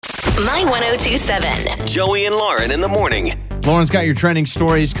My 1027. Joey and Lauren in the morning. Lauren's got your trending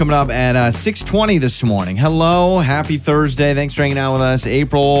stories coming up at 6:20 this morning. Hello, happy Thursday. Thanks for hanging out with us.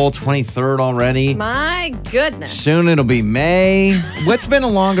 April 23rd already. My goodness. Soon it'll be May. What's been a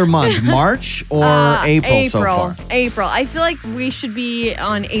longer month, March or April so far? April. I feel like we should be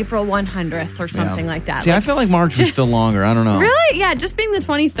on April 100th or something like that. See, I feel like March was still longer. I don't know. Really? Yeah, just being the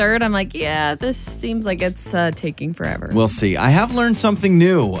 23rd, I'm like, yeah, this seems like it's taking forever. We'll see. I have learned something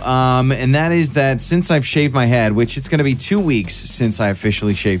new, and that is that since I've shaved my head, which it's going to be 2 weeks since I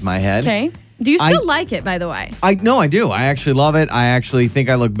officially shaved my head. Okay. Do you still like it, by the way? No, I do. I actually love it. I actually think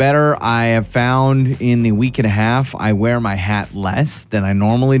I look better. I have found in the week and a half, I wear my hat less than I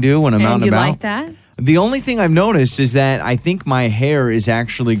normally do when I'm out and about. And you like that? The only thing I've noticed is that I think my hair is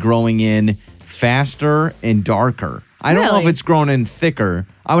actually growing in faster and darker. I don't know if it's grown in thicker.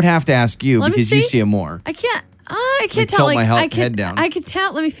 I would have to ask you because you see it more. I can't tell. Tilt my head down. I can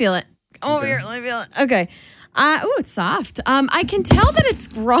tell. Let me feel it. Over here. Let me feel it. Okay. It's soft. I can tell that it's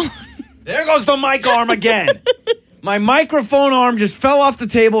grown. There goes the mic arm again. My microphone arm just fell off the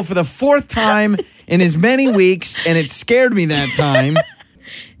table for the fourth time in as many weeks, and it scared me that time.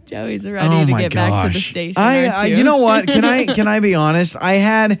 Joey's ready to get back to the station. You know what? Can I be honest?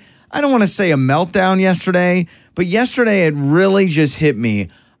 I don't want to say a meltdown yesterday, but yesterday it really just hit me.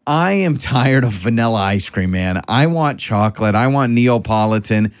 I am tired of vanilla ice cream, man. I want chocolate. I want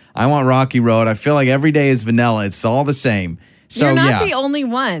Neapolitan. I want Rocky Road. I feel like every day is vanilla. It's all the same. So, you're not the only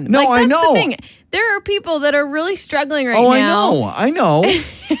one. No, that's I know. The thing. There are people that are really struggling now. I know.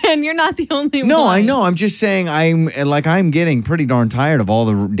 And you're not the only one. No, I know. I'm just saying I'm getting pretty darn tired of all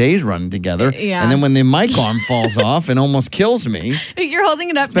the days running together. Yeah. And then when the mic arm falls off and almost kills me. You're holding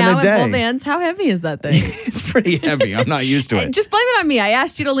it up now with both hands. How heavy is that thing? It's pretty heavy. I'm not used to it. Just blame it on me. I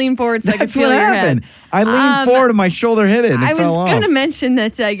asked you to lean forward so I could That's feel what your happened. head. I leaned forward and my shoulder hit it and it fell off. I was going to mention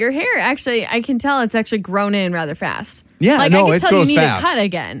that your hair actually, I can tell it's actually grown in rather fast. Yeah, I it can goes tell you need fast. a cut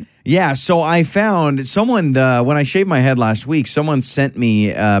again. Yeah, so I found someone, when I shaved my head last week, someone sent me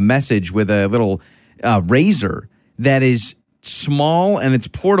a message with a little razor that is small and it's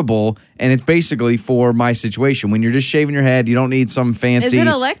portable and it's basically for my situation. When you're just shaving your head, you don't need some fancy. Is it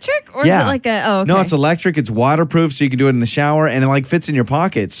electric or is it like a, okay. No, it's electric. It's waterproof so you can do it in the shower and it fits in your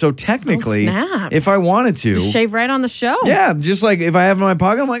pocket. So technically, if I wanted to. Just shave right on the show. Yeah, just like if I have it in my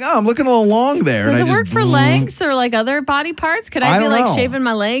pocket, I'm like, I'm looking a little long there. Does it work for legs or like other body parts? Could I be like shaving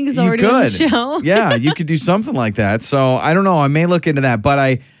my legs already on the show? Yeah, you could do something like that. So I don't know. I may look into that,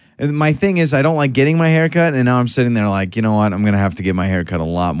 but my thing is I don't like getting my hair cut, and now I'm sitting there like, you know what? I'm going to have to get my hair cut a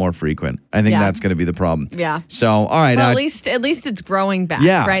lot more frequent. I think that's going to be the problem. Yeah. So, all right. Well, at least it's growing back,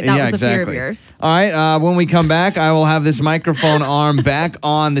 yeah, right? That was exactly. the fear of yours. All right. When we come back, I will have this microphone arm back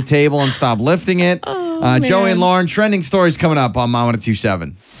on the table and stop lifting it. Joey and Lauren, trending stories coming up on My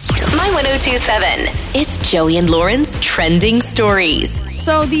 1027. My 1027. It's Joey and Lauren's trending stories.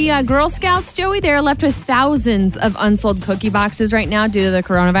 So the Girl Scouts, Joey, they're left with thousands of unsold cookie boxes right now due to the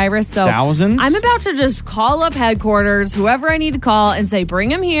coronavirus. So thousands? I'm about to just call up headquarters, whoever I need to call, and say, bring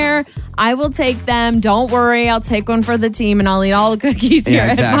them here. I will take them. Don't worry. I'll take one for the team, and I'll eat all the cookies here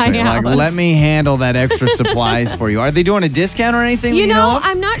at my house. Like, let me handle that extra supplies for you. Are they doing a discount or anything? You know,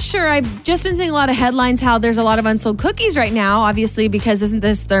 I'm not sure. I've just been seeing a lot of headlines how there's a lot of unsold cookies right now, obviously, because isn't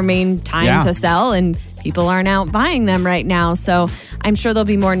this their main time to sell? And people aren't out buying them right now. So I'm sure there'll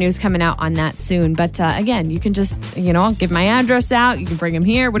be more news coming out on that soon. But again, you can just, I'll give my address out. You can bring them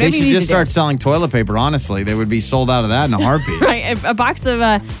here, whatever you need to do. They should just start selling toilet paper, honestly. They would be sold out of that in a heartbeat. Right. A box of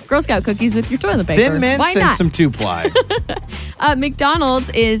Girl Scout cookies with your toilet paper. Thin mints and some 2-ply.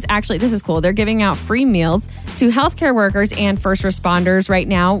 McDonald's is actually, this is cool. They're giving out free meals to healthcare workers and first responders right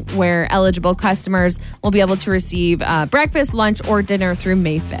now, where eligible customers will be able to receive breakfast, lunch, or dinner through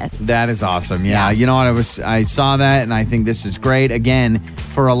May 5th. That is awesome. Yeah. You know what? I saw that and I think this is great. Again,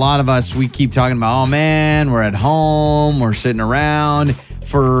 for a lot of us, we keep talking about, oh man, we're at home, we're sitting around.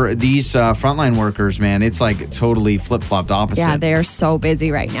 For these frontline workers, man, it's like totally flip-flopped opposite. Yeah, they're so busy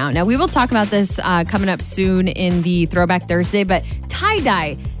right now. Now, we will talk about this coming up soon in the Throwback Thursday, but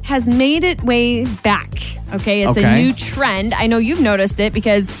tie-dye has made its way back. Okay, it's a new trend. I know you've noticed it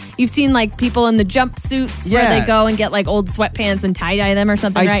because you've seen like people in the jumpsuits where they go and get like old sweatpants and tie-dye them or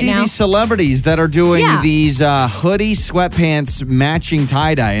something I see these celebrities that are doing these hoodie sweatpants matching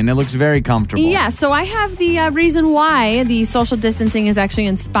tie-dye, and it looks very comfortable. Yeah, so I have the reason why the social distancing has actually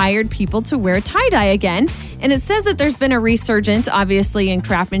inspired people to wear tie-dye again. And it says that there's been a resurgence, obviously, in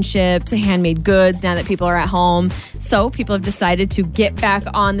craftsmanship to handmade goods now that people are at home. So people have decided to get back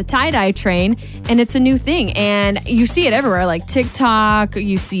on the tie-dye train, and it's a new thing. And you see it everywhere, like TikTok.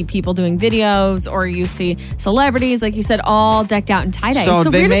 You see people doing videos or you see celebrities, like you said, all decked out in tie-dye. So it's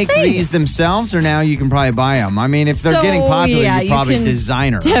the they weirdest make thing. these themselves, or now you can probably buy them? I mean, if they're getting popular, you probably can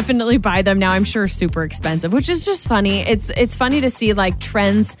designer. Definitely buy them now. I'm sure super expensive, which is just funny. It's funny to see like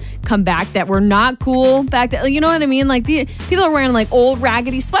trends come back that were not cool back then. You know what I mean? Like people are wearing like old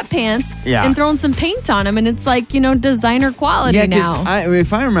raggedy sweatpants and throwing some paint on them, and it's like, you know, designer quality now.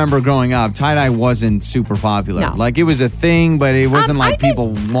 If I remember growing up, tie-dye wasn't super popular. No. Like, it was a thing, but it wasn't like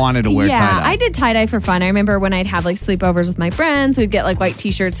people wanted to wear tie-dye. Yeah, I did tie-dye for fun. I remember when I'd have like sleepovers with my friends, we'd get like white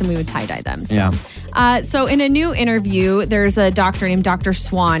t-shirts and we would tie-dye them. So. Yeah. So in a new interview, there's a doctor named Dr.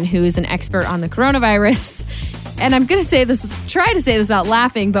 Swan, who is an expert on the coronavirus. And I'm going to say this, try to say this without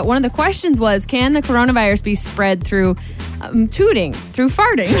laughing, but one of the questions was, can the coronavirus be spread through tooting, through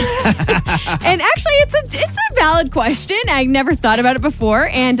farting? And actually, it's a valid question. I never thought about it before.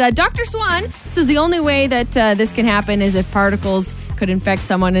 And Dr. Swan says the only way that this can happen is if particles could infect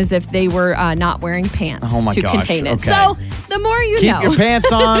someone is if they were not wearing pants to contain it. Okay. So the more you know. Keep your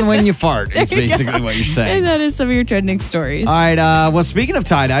pants on when you fart is basically what you're saying. And that is some of your trending stories. All right. Well, speaking of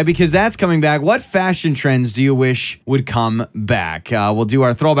tie-dye, because that's coming back, what fashion trends do you wish would come back? We'll do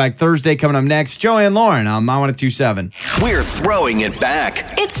our Throwback Thursday coming up next. Joey and Lauren on My 102.7. We're throwing it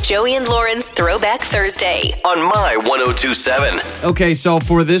back It's Joey and Lauren's Throwback Thursday. on My 102.7. Okay, so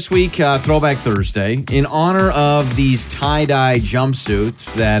for this week, Throwback Thursday, in honor of these tie-dye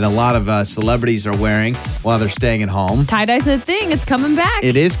jumpsuits that a lot of celebrities are wearing while they're staying at home. Tie-dye's a thing. It's coming back.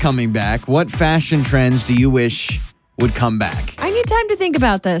 It is coming back. What fashion trends do you wish would come back? I need time to think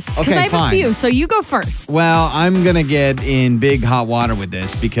about this because Okay, I have fine. a few. So you go first. Well, I'm going to get in big hot water with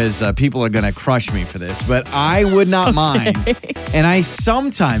this because people are going to crush me for this, but I would not mind. And I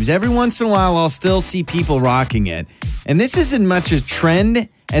sometimes, every once in a while, I'll still see people rocking it. And this isn't much a trend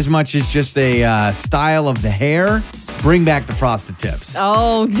as much as just a style of the hair. Bring back the frosted tips.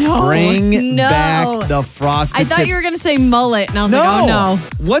 Oh, no. Bring back the frosted tips. I thought you were going to say mullet, and I was like, oh, no.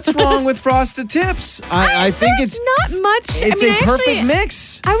 What's wrong with frosted tips? I think There's not much. It's a perfect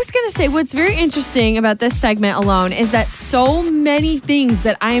mix. I was going to say, what's very interesting about this segment alone is that so many things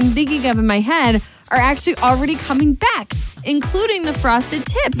that I am thinking of in my head are actually already coming back, including the frosted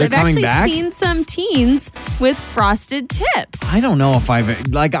tips. They're I've actually back? seen some teens with frosted tips. I don't know if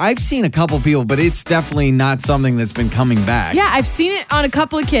I've seen a couple people, but it's definitely not something that's been coming back. Yeah, I've seen it on a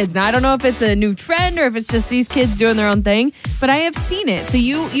couple of kids. Now, I don't know if it's a new trend or if it's just these kids doing their own thing, but I have seen it. So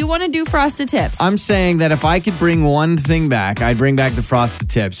you want to do frosted tips. I'm saying that if I could bring one thing back, I'd bring back the frosted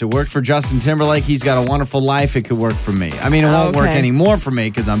tips. It worked for Justin Timberlake. He's got a wonderful life. It could work for me. I mean, it won't work anymore for me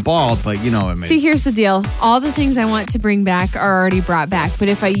because I'm bald, but you know what I mean. See, here's the deal. All the things I want to bring back are already brought back, but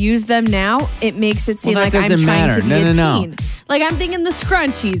if I use them now, it makes it seem like I'm trying to be a teen. Like, I'm thinking the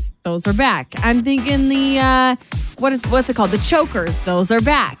scrunchies, those are back. I'm thinking the what's it called? The chokers, those are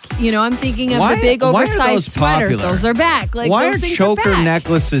back. You know, I'm thinking of the big oversized sweaters, those are back. Like, why those are things choker back.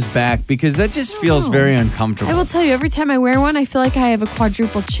 necklaces back? Because that just feels very uncomfortable. I will tell you, every time I wear one, I feel like I have a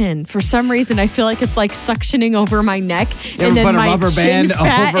quadruple chin. For some reason, I feel like it's like suctioning over my neck. You and ever then put a my rubber chin band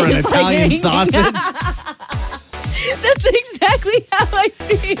fat over an is Italian like sausage? That's exactly how I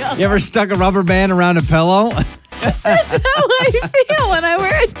feel. You ever stuck a rubber band around a pillow? That's how I feel when I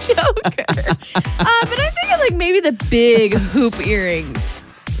wear a choker. But I'm thinking like maybe the big hoop earrings.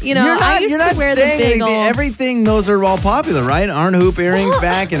 You know, I used to wear the big old... Everything, those are all popular, right? Aren't hoop earrings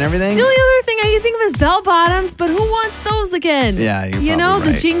back and everything? The only other thing I can think of is bell bottoms, but who wants those again? Yeah, you're You know,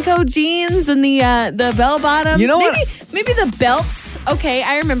 probably the Jinko jeans and the bell bottoms. You know maybe the belts. Okay,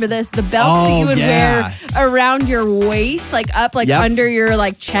 I remember this. The belts that you would wear around your waist, like up, like under your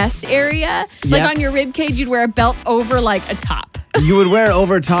like chest area. Like on your rib cage, you'd wear a belt over like a top. You would wear it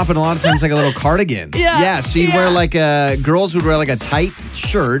over top and a lot of times like a little cardigan. Yeah. So you'd wear like girls would wear like a tight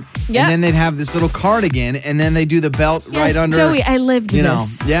shirt and then they'd have this little cardigan and then they do the belt right under. Joey, I lived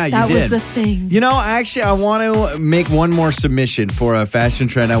this. Yeah, you did. That was the thing. You know, actually, I want to make one more submission for a fashion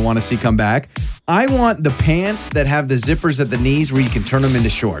trend I want to see come back. I want the pants that have the zippers at the knees where you can turn them into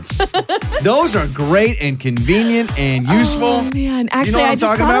shorts. Those are great and convenient and useful. Oh, man. Actually, you know I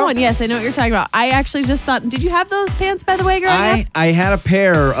just thought of one. Yes, I know what you're talking about. I actually just thought, did you have those pants, by the way, growing up? I had a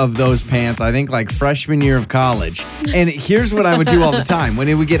pair of those pants, I think like freshman year of college. And here's what I would do all the time. When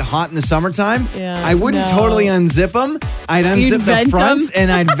it would get hot in the summertime, I wouldn't totally unzip them. I'd unzip the fronts and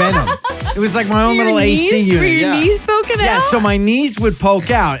I'd vent them. It was like my own little AC unit. Were your knees poking out? Yeah, so my knees would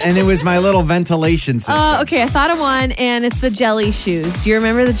poke out and it was my little ventilation system. Okay, I thought of one and it's the jelly shoes. Do you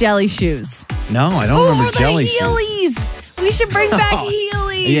remember the jelly shoes? No, I don't remember jelly shoes. Heelys. We should bring back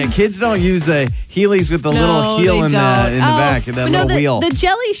Heelys. Yeah, kids don't use the Heelys with the little heel in the back, and that little wheel. The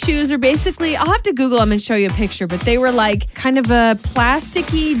jelly shoes are basically, I'll have to Google them and show you a picture, but they were like kind of a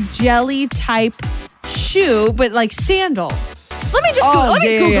plasticky jelly type shoe, but like sandal. Let me just Google it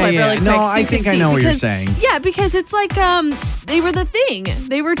really quick. No, so I think I know what you're saying. Yeah, because it's like they were the thing.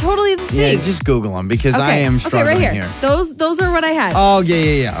 They were totally the thing. Yeah, just Google them because I am struggling right here. Those are what I had. Oh,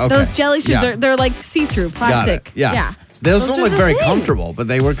 yeah. Okay. Those jelly shoes, they're like see-through plastic. Got it. Yeah. Those don't look very comfortable, but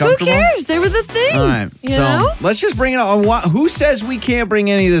they were comfortable. Who cares? They were the thing. All right. You know? Let's just bring it on. Who says we can't bring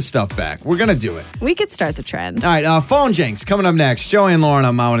any of this stuff back? We're going to do it. We could start the trend. All right. Phone Jenks coming up next. Joey and Lauren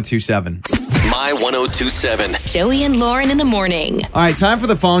on My 1027. My 1027. Joey and Lauren in the morning. All right, time for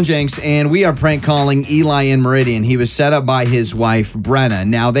the phone Jenks, and we are prank calling Eli in Meridian. He was set up by his wife, Brenna.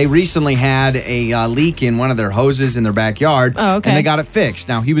 Now, they recently had a leak in one of their hoses in their backyard, and they got it fixed.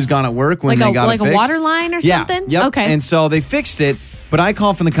 Now, he was gone at work when they got it fixed. Like a water line or something? Yep. Okay. And so they fixed it, but I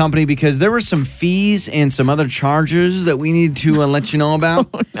called from the company because there were some fees and some other charges that we need to let you know about.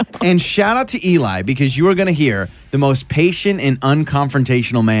 Oh, no. And shout out to Eli because you are going to hear the most patient and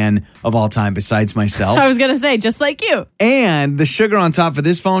unconfrontational man of all time besides myself. I was going to say, just like you. And the sugar on top of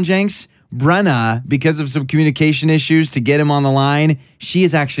this phone, Jenks, Brenna, because of some communication issues to get him on the line, she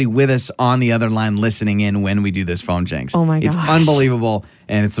is actually with us on the other line listening in when we do this phone Jenks. Oh my gosh. It's unbelievable,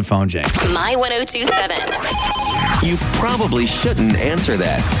 and it's the phone Jenks. My 1027. You probably shouldn't answer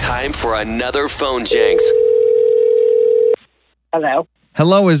that. Time for another phone Jenks. Hello.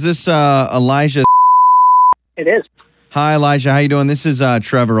 Hello, is this Elijah? It is. Hi, Elijah. How you doing? This is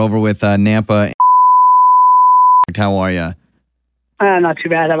Trevor over with Nampa. How are you? Not too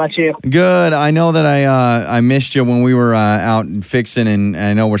bad. How about you? Good. I know that I missed you when we were out fixing, and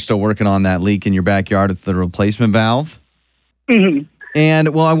I know we're still working on that leak in your backyard with the replacement valve. Mm-hmm.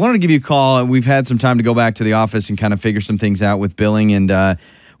 And, well, I wanted to give you a call. We've had some time to go back to the office and kind of figure some things out with billing. And,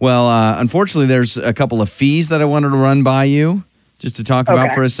 unfortunately, there's a couple of fees that I wanted to run by you just to talk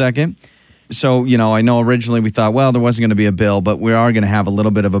about for a second. So, I know originally we thought, well, there wasn't going to be a bill, but we are going to have a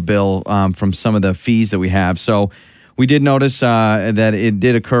little bit of a bill from some of the fees that we have. So we did notice that it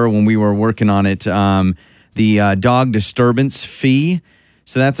did occur when we were working on it, the dog disturbance fee.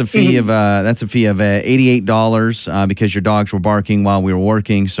 So that's a fee of $88 because your dogs were barking while we were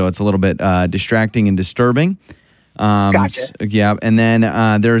working. So it's a little bit distracting and disturbing. Gotcha. Yeah, and then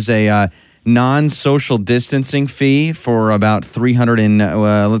there's a non-social distancing fee for about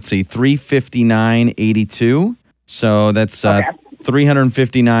 $359.82. So that's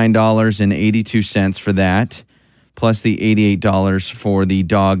 $359.82 for that, plus the $88 for the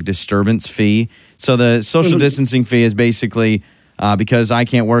dog disturbance fee. So the social distancing fee is basically because I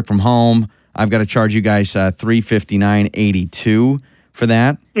can't work from home, I've got to charge you guys $359.82 for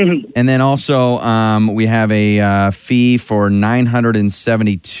that. And then also we have a fee for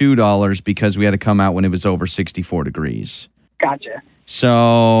 $972 because we had to come out when it was over 64 degrees. Gotcha.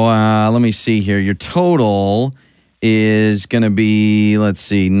 So let me see here. Your total is going to be,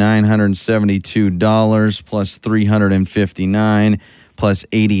 $972 plus $359 plus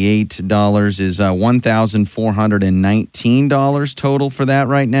 $88 is $1,419 total for that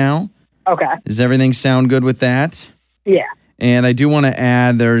right now. Okay. Does everything sound good with that? Yeah. And I do want to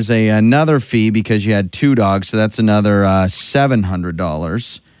add there's another fee because you had two dogs, so that's another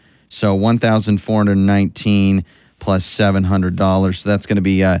 $700. So $1,419 plus $700. So that's going to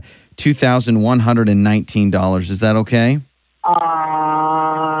be $2,119. Is that okay?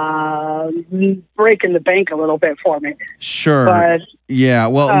 Breaking the bank a little bit for me. Sure. But, yeah,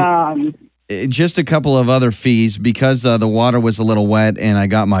 well, just a couple of other fees because the water was a little wet and I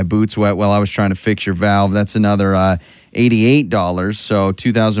got my boots wet while I was trying to fix your valve. That's another $88. So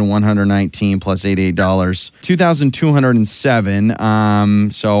 $2,119 plus $88,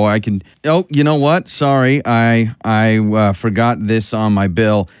 $2,207. So I can. Oh, you know what? Sorry, I forgot this on my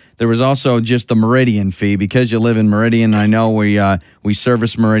bill. There was also just the Meridian fee because you live in Meridian. I know we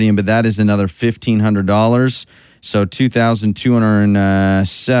service Meridian, but that is another $1,500. So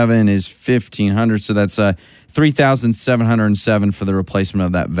 $2,207 is $1,500. So that's $3,707 for the replacement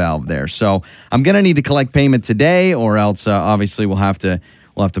of that valve there. So I'm gonna need to collect payment today, or else obviously we'll have to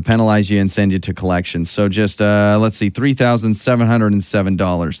penalize you and send you to collections. So just let's see,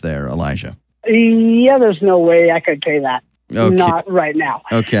 $3,707 there, Elijah. Yeah, there's no way I could pay that. Okay. Not right now.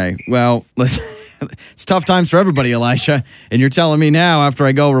 Okay. Well, it's tough times for everybody, Elisha. And you're telling me now, after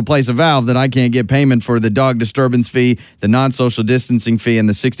I go replace a valve, that I can't get payment for the dog disturbance fee, the non-social distancing fee, and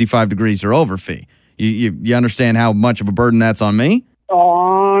the 65 degrees or over fee. You understand how much of a burden that's on me?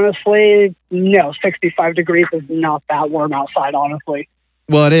 Honestly, no. 65 degrees is not that warm outside, honestly.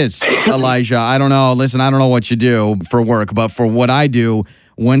 Well, it is, Elijah. I don't know. Listen, I don't know what you do for work, but for what I do,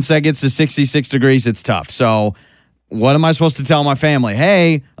 once that gets to 66 degrees, it's tough. So what am I supposed to tell my family?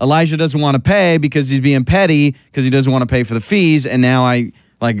 Hey, Elijah doesn't want to pay because he's being petty because he doesn't want to pay for the fees. And now I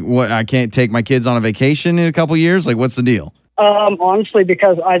can't take my kids on a vacation in a couple years. Like, what's the deal? Honestly,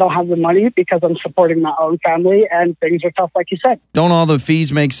 because I don't have the money, because I'm supporting my own family, and things are tough, like you said. Don't all the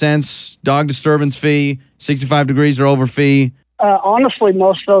fees make sense? Dog disturbance fee, 65 degrees or over fee. Honestly,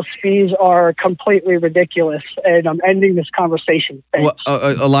 most of those fees are completely ridiculous, and I'm ending this conversation. Thanks.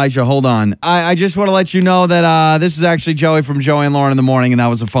 Well, Elijah, hold on. I just want to let you know that this is actually Joey from Joey and Lauren in the Morning, and that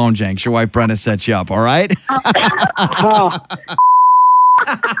was a phone jank. Your wife Brenda set you up, all right?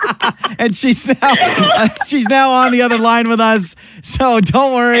 And she's now on the other line with us, so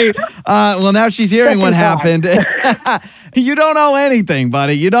don't worry. Well, now she's hearing what happened. You don't owe anything,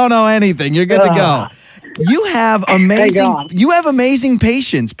 buddy. You don't owe anything. You're good to go. You have amazing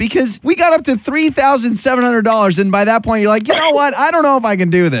patience, because we got up to $3,700, and by that point, you're like, you know what? I don't know if I can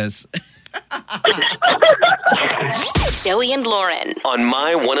do this. Joey and Lauren. On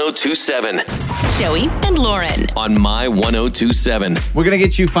My 102.7. Joey and Lauren. On My 102.7. We're going to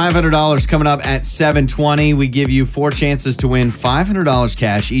get you $500 coming up at 7:20. We give you 4 chances to win $500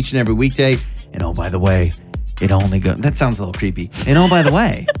 cash each and every weekday. And oh, by the way, it only goes... That sounds a little creepy. And oh, by the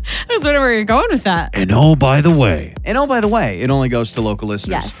way... I was wondering where you're going with that. And oh, by the way... it only goes to local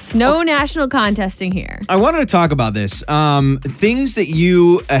listeners. Yes. No national contesting here. I wanted to talk about this. Things that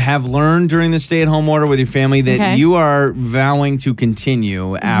you have learned during the stay-at-home order with your family that you are vowing to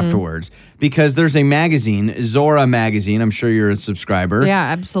continue afterwards. Because there's a magazine, Zora magazine. I'm sure you're a subscriber. Yeah,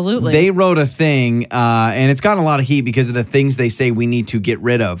 absolutely. They wrote a thing, and it's gotten a lot of heat because of the things they say we need to get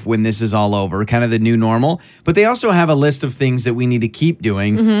rid of when this is all over, kind of the new normal. But they also have a list of things that we need to keep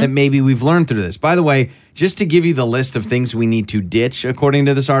doing that maybe we've learned through this. By the way, just to give you the list of things we need to ditch, according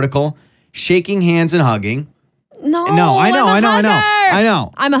to this article, shaking hands and hugging. No, I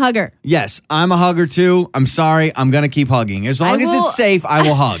know. I'm a hugger. Yes, I'm a hugger too. I'm sorry. I'm going to keep hugging. As long as it's safe, I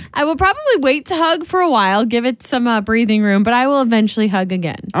will hug. I will probably wait to hug for a while, give it some breathing room, but I will eventually hug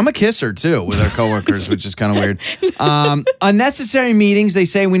again. I'm a kisser too with our coworkers, which is kind of weird. Unnecessary meetings. They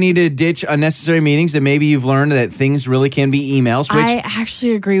say we need to ditch unnecessary meetings, and maybe you've learned that things really can be emails. Which I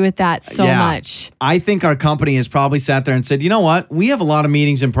actually agree with that so much. I think our company has probably sat there and said, you know what? We have a lot of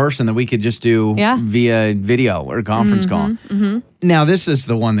meetings in person that we could just do via video or conference call. Now, this is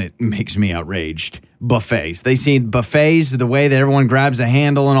the one that makes me outraged. Buffets. They see buffets, the way that everyone grabs a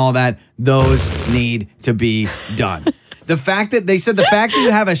handle and all that, those need to be done. The fact that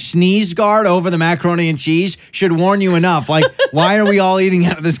you have a sneeze guard over the macaroni and cheese should warn you enough. Like, why are we all eating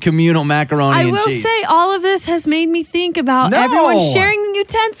out of this communal macaroni and cheese? I will say all of this has made me think about everyone sharing the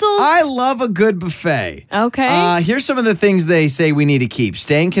utensils. I love a good buffet. Okay. Here's some of the things they say we need to keep.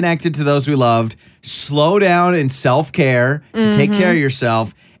 Staying connected to those we loved, slow down in self-care to take care of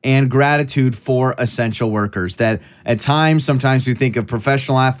yourself, and gratitude for essential workers. That at times, sometimes we think of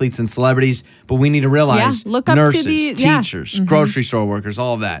professional athletes and celebrities, but we need to realize look up nurses, to teachers, grocery store workers,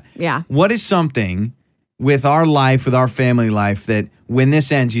 all of that. Yeah. What is something with our life, with our family life, that when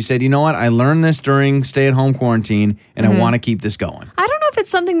this ends, you said, you know what, I learned this during stay-at-home quarantine, and I want to keep this going? I don't know if it's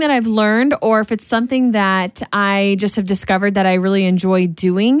something that I've learned or if it's something that I just have discovered that I really enjoy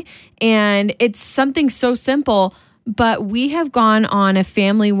doing. And it's something so simple, but we have gone on a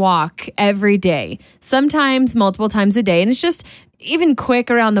family walk every day, sometimes multiple times a day. And it's just even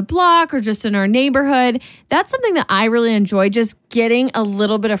quick around the block or just in our neighborhood. That's something that I really enjoy, just getting a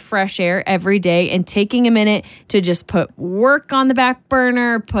little bit of fresh air every day and taking a minute to just put work on the back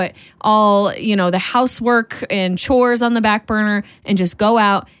burner, put all, the housework and chores on the back burner, and just go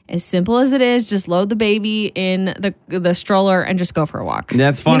out. As simple as it is, just load the baby in the stroller and just go for a walk.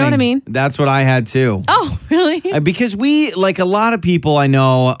 That's funny. You know what I mean? That's what I had too. Oh, really? Because we, like a lot of people I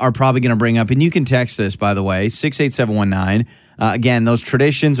know, are probably going to bring up, and you can text us, by the way, 68719. Again, those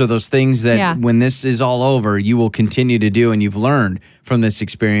traditions or those things that when this is all over, you will continue to do and you've learned from this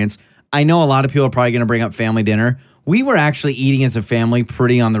experience. I know a lot of people are probably going to bring up family dinner. We were actually eating as a family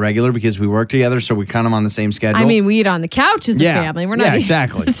pretty on the regular because we work together, so we're kind of on the same schedule. I mean, we eat on the couch as a family. We're not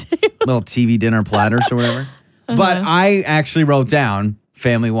exactly. Little TV dinner platters or whatever. But I actually wrote down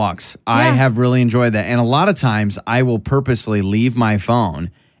family walks. I have really enjoyed that. And a lot of times I will purposely leave my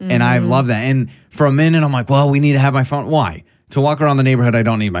phone, and I've loved that. And for a minute, I'm like, well, we need to have my phone. Why? To walk around the neighborhood, I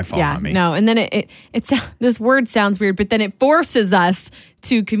don't need my phone on me. No, and then it's this word sounds weird, but then it forces us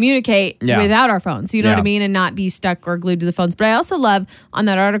to communicate without our phones. You know what I mean? And not be stuck or glued to the phones. But I also love on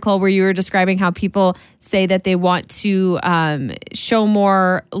that article where you were describing how people say that they want to show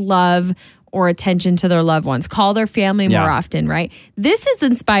more love or attention to their loved ones, call their family more often, right? This has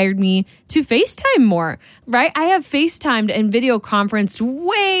inspired me to FaceTime more, right? I have FaceTimed and video conferenced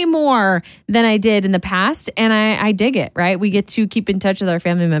way more than I did in the past, and I dig it, right? We get to keep in touch with our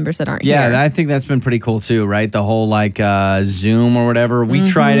family members that aren't here. Yeah, I think that's been pretty cool too, right? The whole Zoom or whatever. We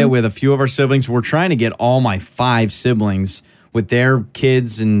tried it with a few of our siblings. We're trying to get all my 5 siblings with their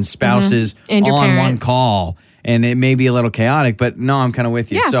kids and spouses and your on one parents. call. And it may be a little chaotic, but no, I'm kind of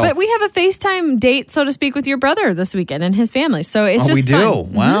with you. Yeah, but we have a FaceTime date, so to speak, with your brother this weekend and his family. So it's just we do.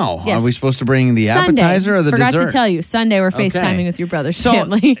 fun. Wow. Yes. Are we supposed to bring the Sunday. appetizer or the Forgot dessert? to tell you. Sunday, we're FaceTiming with your brother's So,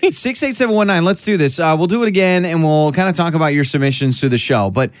 family. 68719, let's do this. We'll do it again, and we'll kind of talk about your submissions to the show.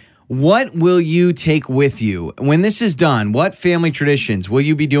 But what will you take with you? When this is done, what family traditions will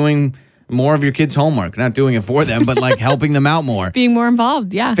you be doing? More of your kids' homework, not doing it for them, but like helping them out more. Being more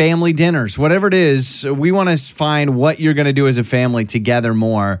involved, yeah. Family dinners, whatever it is, we want to find what you're going to do as a family together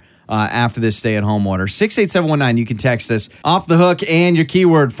more after this stay-at-home order. 68719, you can text us off the hook and your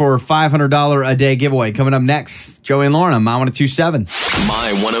keyword for $500 a day giveaway. Coming up next, Joey and Lauren on My 1027.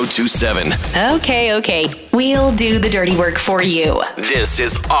 My 1027. Okay. We'll do the dirty work for you. This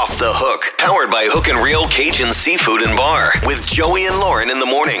is Off the Hook, powered by Hook and Reel Cajun Seafood and Bar with Joey and Lauren in the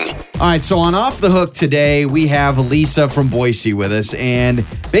morning. All right, so on Off the Hook today, we have Lisa from Boise with us. And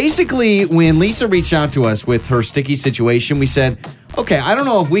basically, when Lisa reached out to us with her sticky situation, we said, okay, I don't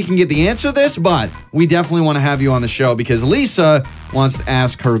know if we can get the answer to this, but we definitely want to have you on the show because Lisa wants to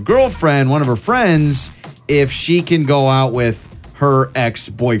ask her girlfriend, one of her friends, if she can go out with her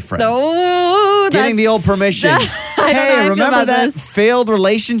ex-boyfriend. Oh, Getting the old permission. Hey, remember that failed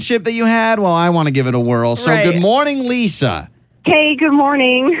relationship that you had? Well, I want to give it a whirl. So Right. good morning, Lisa. Hey, good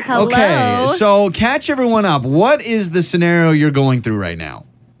morning. Hello. Okay, so catch everyone up. What is the scenario you're going through right now?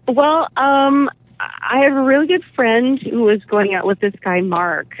 Well, I have a really good friend who was going out with this guy,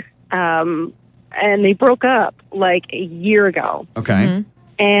 Mark, and they broke up like a year ago. Okay.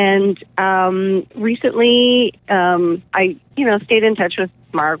 And recently, I, stayed in touch with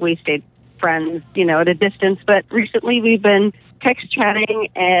Mark. We stayed friends, at a distance. But recently we've been text chatting,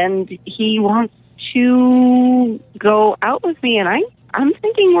 and he wants to go out with me. And I'm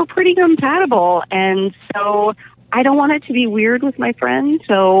thinking we're pretty compatible. And so I don't want it to be weird with my friend.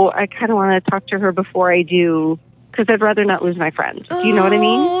 So I kind of want to talk to her before I do, because I'd rather not lose my friend. Do you know what I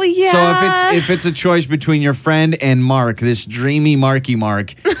mean? Oh, yeah. So if it's a choice between your friend and Mark, this dreamy Marky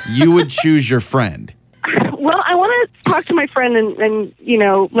Mark, you would choose your friend. Well, I want to talk to my friend and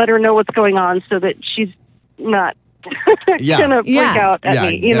let her know what's going on so that she's not gonna freak out at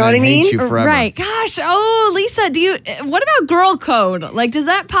me. You know what I mean? Hate you forever. Right. Gosh. Oh, Lisa, what about girl code? Like, does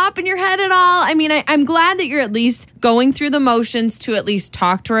that pop in your head at all? I mean, I'm glad that you're at least going through the motions to at least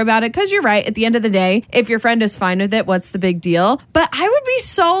talk to her about it. Because you're right. At the end of the day, if your friend is fine with it, what's the big deal? But I would be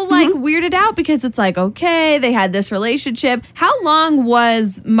so weirded out because it's like, okay, they had this relationship. How long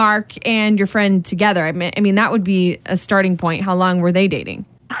was Mark and your friend together? I mean, that would be a starting point. How long were they dating?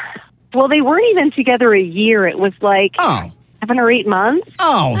 Well, they weren't even together a year. It was like 7 or 8 months.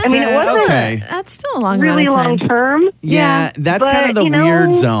 Oh, I mean, it wasn't okay. That's still a long really amount of time. long term. Yeah, that's but, kind of the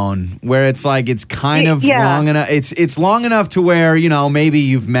weird zone where it's like it's kind of long enough. It's long enough to where maybe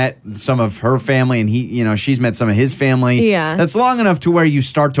you've met some of her family and he she's met some of his family. Yeah, that's long enough to where you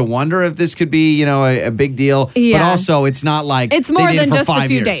start to wonder if this could be a big deal. Yeah. But also it's not like it's more than just a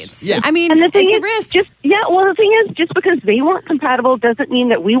few years. dates. Yeah, I mean, and the thing it's is, a risk. The thing is, just because they weren't compatible doesn't mean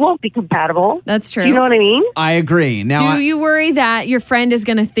that we won't be compatible. That's true. You know what I mean? I agree. Now, do you worry that your friend is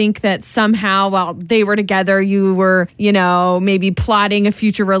going to think that somehow, while they were together, you were, maybe plotting a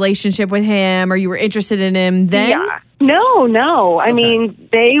future relationship with him or you were interested in him then? Yeah. No. I mean,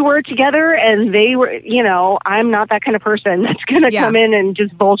 they were together and they were, I'm not that kind of person that's going to come in and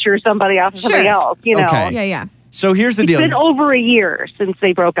just vulture somebody off of somebody else, Okay. Yeah. So here's the deal. It's been over a year since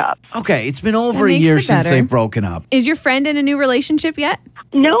they broke up. Okay, it's been over a makes year it since better. they've broken up. Is your friend in a new relationship yet?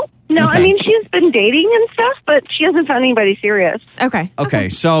 No. Okay. I mean, she's been dating and stuff, but she hasn't found anybody serious. Okay,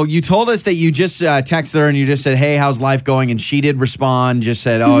 so you told us that you just texted her and you just said, hey, how's life going? And she did respond, just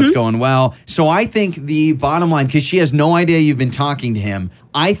said, oh, it's going well. So I think the bottom line, because she has no idea you've been talking to him,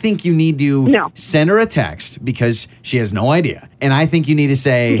 I think you need to send her a text because she has no idea. And I think you need to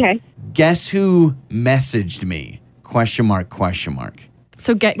say, guess who messaged me? ?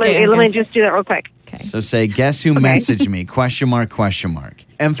 So let me just do that real quick. Okay. So say, guess who messaged me? ?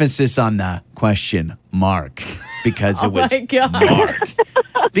 Emphasis on the question mark because it was Mark.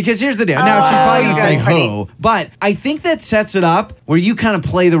 Because here's the deal. Now, she's probably going to say who, but I think that sets it up where you kind of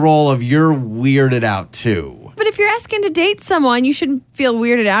play the role of you're weirded out too. But if you're asking to date someone, you shouldn't feel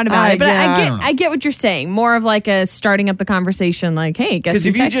weirded out about it. But I get what you're saying. More of like a starting up the conversation, like, hey, guess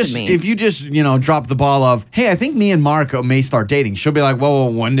who texted me? If you just, drop the ball of, hey, I think me and Mark may start dating, she'll be like, whoa,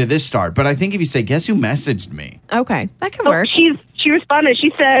 when did this start? But I think if you say, guess who messaged me? Okay, that could work. She responded.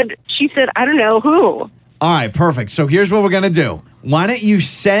 She said, I don't know who. All right, perfect. So here's what we're going to do. Why don't you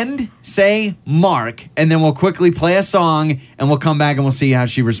say Mark, and then we'll quickly play a song, and we'll come back and we'll see how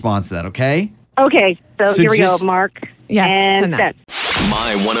she responds to that, okay? Okay, so here we go, Mark. Yes, and that.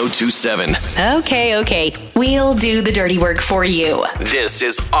 My 1027. Okay. We'll do the dirty work for you. This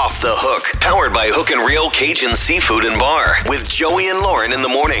is Off the Hook, powered by Hook and Reel Cajun Seafood and Bar, with Joey and Lauren in the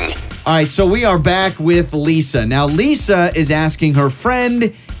morning. All right, so we are back with Lisa. Now, Lisa is asking her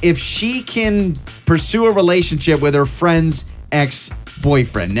friend if she can pursue a relationship with her friend's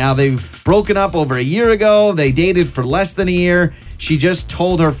ex-boyfriend. Now, they've broken up over a year ago. They dated for less than a year. She just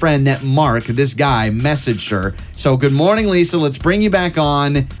told her friend that Mark, this guy, messaged her. So, good morning, Lisa. Let's bring you back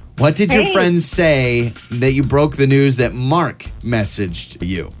on. What did your friend say that you broke the news that Mark messaged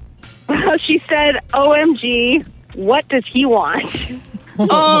you? Well, she said, OMG, what does he want?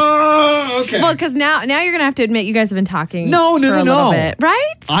 Oh, okay. Well, because now you're gonna have to admit you guys have been talking. No, for a little bit,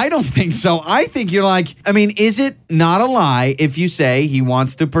 right? I don't think so. I think you're like, is it not a lie if you say he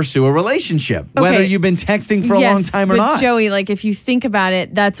wants to pursue a relationship, whether you've been texting for a long time or not? Joey, like if you think about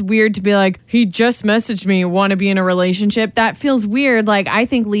it, that's weird to be like, he just messaged me, want to be in a relationship. That feels weird. Like I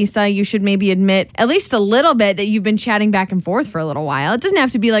think, Lisa, you should maybe admit at least a little bit that you've been chatting back and forth for a little while. It doesn't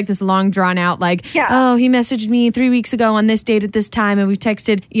have to be like this long drawn out, like, oh, he messaged me 3 weeks ago on this date at this time, and we've texted,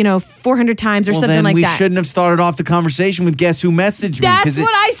 400 times or something like that. We shouldn't have started off the conversation with guess who messaged me. That's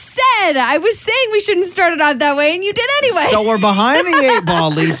what I said. I was saying we shouldn't start it out that way, and you did anyway. So we're behind the 8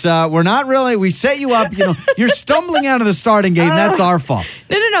 ball, Lisa. We're not really. We set you up. You're stumbling out of the starting gate, and that's our fault.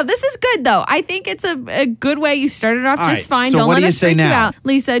 No. This is good, though. I think it's a good way. You started off just fine. So Don't what let do you us say freak you now? out.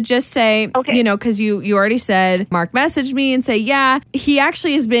 Lisa, just say, because you already said Mark messaged me and say, yeah, he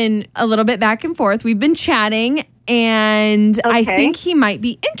actually has been a little bit back and forth. We've been chatting. And I think he might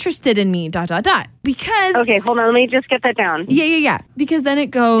be interested in me, ... Because... Okay, hold on. Let me just get that down. Yeah. Because then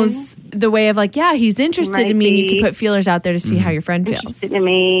it goes the way of like, yeah, he's interested in me. And you can put feelers out there to see how your friend feels. Interested in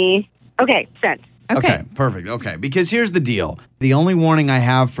me. Okay, sent. Okay, perfect. Okay, because here's the deal. The only warning I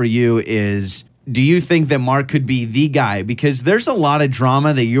have for you is... Do you think that Mark could be the guy? Because there's a lot of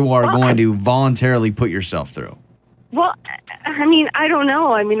drama that you are going to voluntarily put yourself through. Well, I don't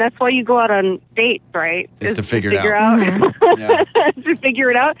know. That's why you go out on dates, right? Is to figure it out. Mm-hmm. To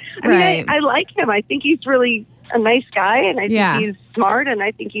figure it out. I like him. I think he's really a nice guy, and I think he's smart, and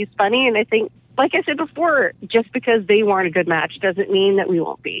I think he's funny, and I think, like I said before, just because they weren't a good match doesn't mean that we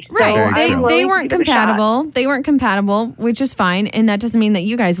won't be. Right. So they weren't compatible. They weren't compatible, which is fine, and that doesn't mean that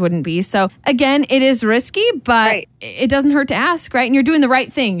you guys wouldn't be. So, again, it is risky, but it doesn't hurt to ask, right? And you're doing the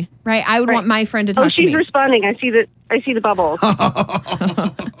right thing, right? I would want my friend to talk to me. Oh, she's responding. I see the bubbles.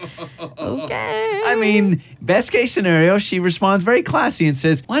 Okay. Best case scenario, she responds very classy and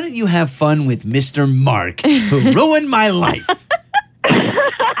says, why don't you have fun with Mr. Mark, who ruined my life?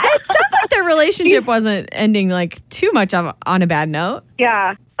 It sounds like their relationship wasn't ending like too much on a bad note.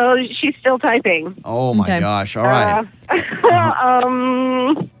 Yeah. Oh, she's still typing. Oh my gosh. All right.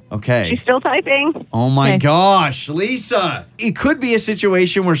 Okay. She's still typing. Oh my gosh, Lisa. It could be a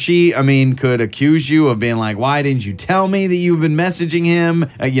situation where she, could accuse you of being like, why didn't you tell me that you've been messaging him?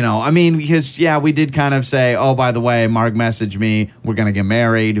 Because, we did kind of say, oh, by the way, Mark messaged me. We're going to get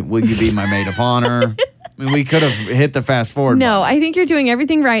married. Will you be my maid of honor? We could have hit the fast forward button. I think you're doing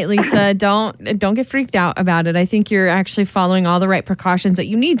everything right, Lisa. Don't get freaked out about it. I think you're actually following all the right precautions that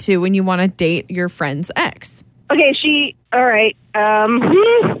you need to when you want to date your friend's ex. Okay, all right.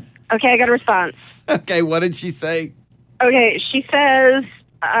 Okay, I got a response. Okay, what did she say? Okay, she says,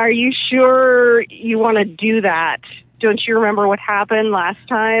 are you sure you want to do that? Don't you remember what happened last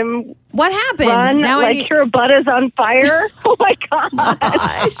time? What happened? Run your butt is on fire? Oh, my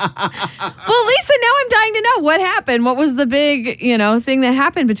gosh. Well, Lisa, now I'm dying to know what happened. What was the big, thing that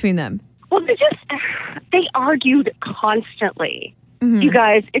happened between them? Well, they argued constantly. Mm-hmm. You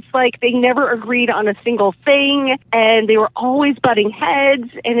guys, it's like they never agreed on a single thing, and they were always butting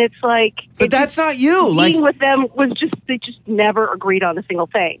heads, and it's like... But that's not you. Being with them was they just never agreed on a single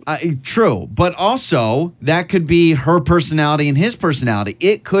thing. True, but also, that could be her personality and his personality.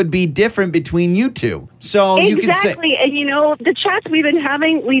 It could be different between you two. So you could say... Exactly, and the chats we've been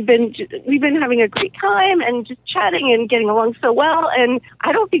having, we've been having a great time, and just chatting and getting along so well, and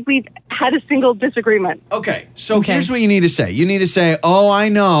I don't think we've had a single disagreement. Okay, so here's what you need to say. You need to say, oh, I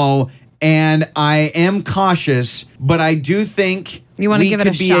know, and I am cautious, but I do think You wanna give it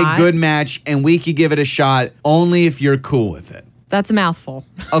a we could be shot? a good match, and we could give it a shot only if you're cool with it. That's a mouthful.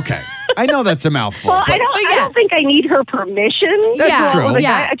 Okay. I know that's a mouthful. Well, but I don't think I need her permission. That's true.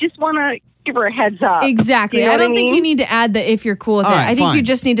 Yeah. I just want to give her a heads up. Exactly. You know I don't what think mean? you need to add the if you're cool with All it. right, I think you fine.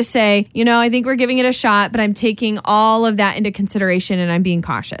 just need to say, I think we're giving it a shot, but I'm taking all of that into consideration and I'm being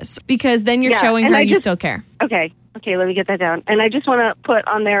cautious. Because then you're Yeah, showing and her I you just- still care. Okay, let me get that down. And I just want to put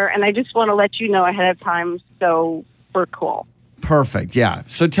on there, and I just want to let you know ahead of time so we're cool. Perfect. Yeah.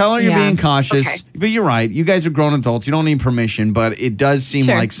 So tell her you're Yeah. being cautious. Okay. But you're right. You guys are grown adults. You don't need permission, but it does seem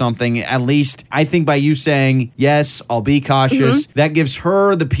Sure. like something, at least I think by you saying, yes, I'll be cautious, that gives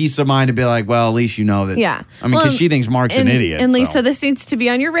her the peace of mind to be like, well, at least you know that. Yeah. I mean, because she thinks Mark's an idiot. And so. Lisa, this needs to be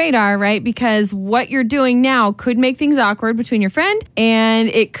on your radar, right? Because what you're doing now could make things awkward between your friend, and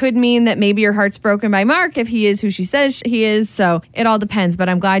it could mean that maybe your heart's broken by Mark if he is who she says he is. So it all depends. But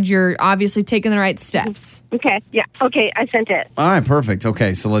I'm glad you're obviously taking the right steps. Okay, yeah. Okay, I sent it. All right, perfect.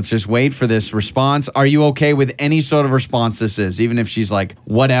 Okay, so let's just wait for this response. Are you okay with any sort of response this is? Even if she's like,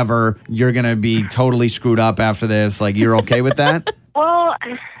 whatever, you're going to be totally screwed up after this. Like, you're okay with that? Well,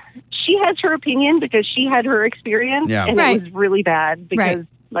 she has her opinion because she had her experience, Yeah. and Right. it was really bad because, Right.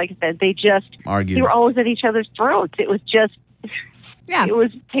 like I said, they were always at each other's throats. It was just, Yeah. it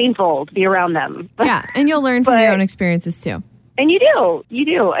was painful to be around them. Yeah. And you'll learn from But- your own experiences too. And you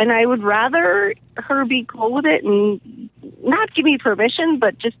do. And I would rather her be cool with it and not give me permission,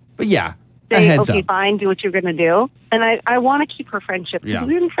 but just But yeah, a say, heads okay, up. fine, do what you're going to do. And I want to keep her friendship. 'Cause Yeah.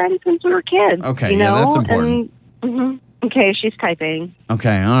 we've been friends since we were kids. Okay, you yeah, know? that's important. And, okay, she's typing.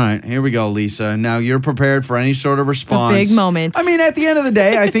 Okay, all right. Here we go, Lisa. Now you're prepared for any sort of response. big moment. I mean, at the end of the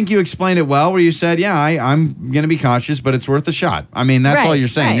day, I think you explained it well where you said, yeah, I'm going to be cautious, but it's worth a shot. I mean, that's Right, all you're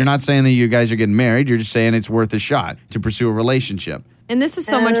saying. right. You're not saying that you guys are getting married. You're just saying it's worth a shot to pursue a relationship. And this is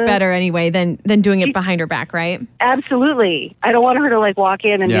so much better anyway than doing it behind her back, right? Absolutely. I don't want her to like walk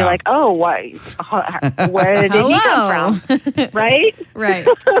in and be Yeah. like, oh, why? Where did he Hello. come from? Right? Right.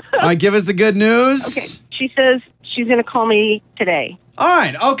 All right, give us the good news. Okay. She says she's going to call me today. All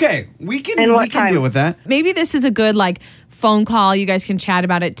right, okay. We can And what deal time? with that. Maybe this is a good phone call. You guys can chat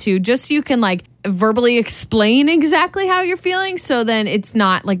about it too, just so you can verbally explain exactly how you're feeling. So then it's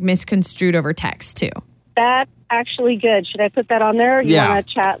not misconstrued over text too. That's actually good. Should I put that on there? You Yeah. want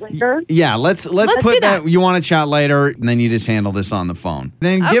to chat later? Yeah, let's do put that. that. You want to chat later, and then you just handle this on the phone.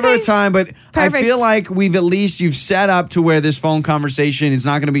 Then give her a Okay. time, but Perfect. I feel like you've set up to where this phone conversation is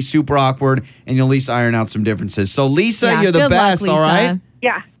not going to be super awkward, and you'll at least iron out some differences. So, Lisa, Yeah, you're the good luck, best, all Lisa. right?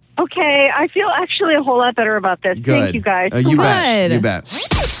 Yeah. Okay. I feel actually a whole lot better about this. Good. Thank you guys. You bet. Good. You bet.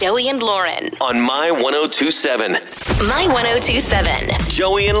 Joey and Lauren. On My 1027. My 1027.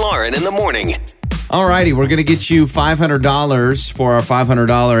 Joey and Lauren in the morning. All righty, we're going to get you $500 for our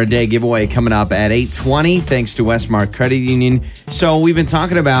 $500 a day giveaway coming up at 8:20, thanks to Westmark Credit Union. So we've been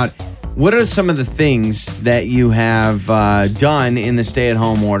talking about what are some of the things that you have done in the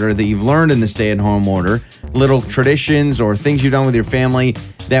stay-at-home order, that you've learned in the stay-at-home order, little traditions or things you've done with your family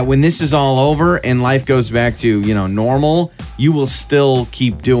that when this is all over and life goes back to, normal, you will still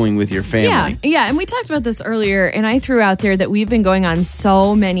keep doing with your family. Yeah. And we talked about this earlier, and I threw out there that we've been going on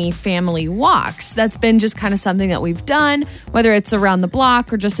so many family walks. That's been just kind of something that we've done, whether it's around the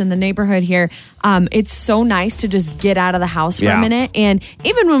block or just in the neighborhood here. It's so nice to just get out of the house for a minute. And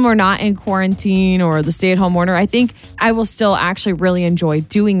even when we're not in quarantine or the stay-at-home order, I think I will still actually really enjoy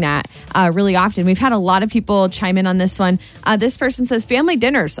doing that really often. We've had a lot of people chime in on this one. This person says, family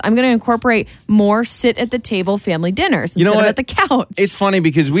dinners. I'm going to incorporate more sit-at-the-table family dinners instead of at the couch. It's funny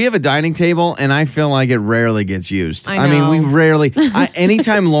because we have a dining table and I feel like it rarely gets used. I mean, we know. rarely.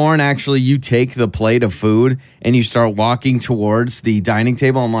 Anytime, Lauren, actually, you take the plate of food and you start walking towards the dining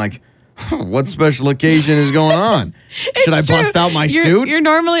table, I'm like, what special occasion is going on? Should I It's true. bust out my You're- suit? You're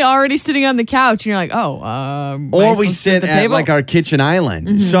normally already sitting on the couch, and you're like, Or we sit at like our kitchen island.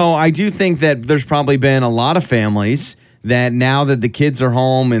 Mm-hmm. So I do think that there's probably been a lot of families that now that the kids are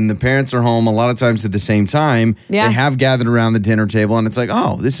home and the parents are home a lot of times at the same time, Yeah. they have gathered around the dinner table and it's like,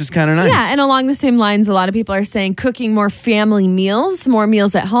 oh, this is kind of nice. Yeah, and along the same lines, a lot of people are saying cooking more family meals, more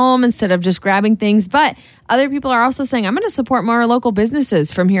meals at home instead of just grabbing things. But other people are also saying, I'm going to support more local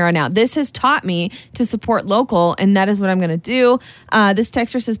businesses from here on out. This has taught me to support local, and that is what I'm going to do. This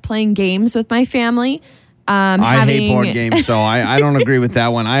texter says playing games with my family. I hate board games, so I don't agree with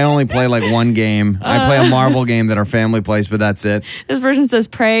that one. I only play like one game. I play a marble game that our family plays, but that's it. This person says,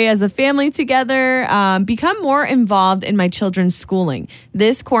 pray as a family together, become more involved in my children's schooling.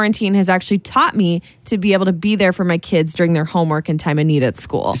 This quarantine has actually taught me to be able to be there for my kids during their homework and time of need at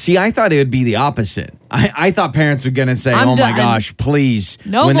school. See, I thought it would be the opposite. I thought parents were going to say, I'm oh done. my gosh, please.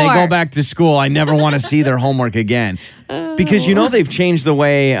 No when more. they go back to school, I never want to see their homework again. Because they've changed the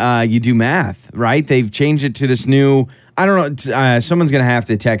way you do math, right? They've changed it to this new, I don't know, someone's going to have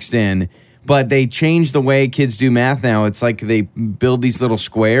to text in. But they changed the way kids do math now. It's like they build these little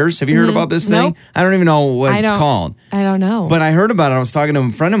squares. Have you heard about this thing? Nope. I don't even know what it's called. I don't know. But I heard about it. I was talking to a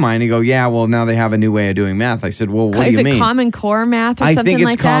friend of mine. He go, yeah, well, now they have a new way of doing math. I said, well, what do you mean? Is it Common Core math or I something think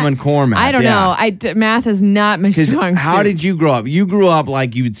like it's that? Common Core math. I don't know. Math is not my strong suit. How did you grow up? You grew up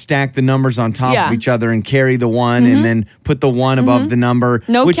like you would stack the numbers on top of each other and carry the one and then put the one above the number.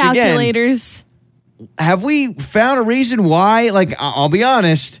 No which, calculators. Again, have we found a reason why? Like, I'll be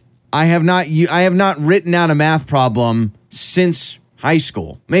honest. I have not written out a math problem since high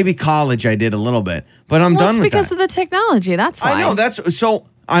school. Maybe college I did a little bit, but I'm done with that. It's because of the technology. That's why. I know. That's so.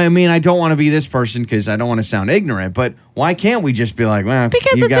 I mean, I don't want to be this person because I don't want to sound ignorant, but why can't we just be like, well,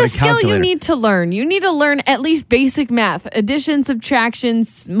 because you it's got a skill calculator. you need to learn. You need to learn at least basic math, addition, subtraction,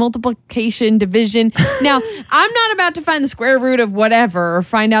 multiplication, division. Now, I'm not about to find the square root of whatever or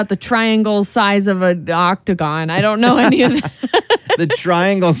find out the triangle size of an octagon. I don't know any of that. The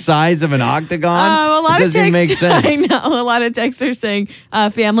triangle size of an octagon? A lot it doesn't of make sense. I know. A lot of texts are saying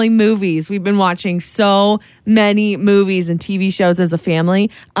family movies. We've been watching so many movies and TV shows as a family.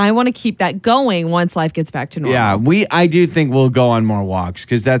 I want to keep that going once life gets back to normal. Yeah, I do think we'll go on more walks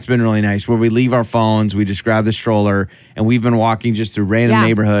because that's been really nice. Where we leave our phones, we just grab the stroller, and we've been walking just through random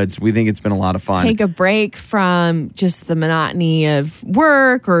neighborhoods. We think it's been a lot of fun. Take a break from just the monotony of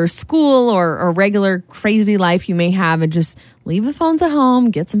work or school or regular crazy life you may have and just leave the phones at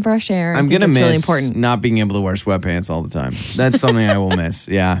home, get some fresh air. I'm going to miss really important. not being able to wear sweatpants all the time. That's something I will miss.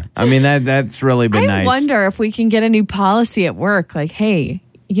 Yeah. I mean, that's really been nice. I wonder if we can get a new policy at work. Like, hey,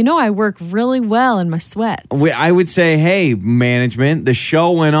 I work really well in my sweats. I would say, hey, management, the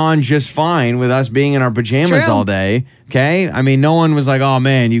show went on just fine with us being in our pajamas all day. Okay? I mean, no one was like, oh,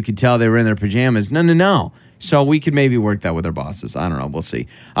 man, you could tell they were in their pajamas. No. So we could maybe work that with our bosses. I don't know. We'll see.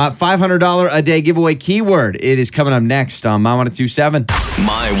 $500 a day giveaway keyword. It is coming up next on My 1027.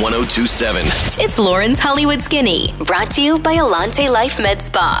 My 1027. It's Lauren's Hollywood Skinny, brought to you by Alante Life Med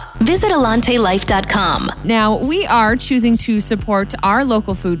Spa. Visit AlanteLife.com. Now, we are choosing to support our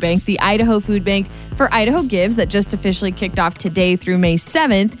local food bank, the Idaho Food Bank, for Idaho Gives that just officially kicked off today through May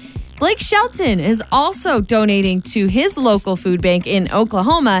 7th. Blake Shelton is also donating to his local food bank in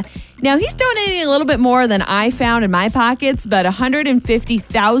Oklahoma. Now, he's donating a little bit more than I found in my pockets, but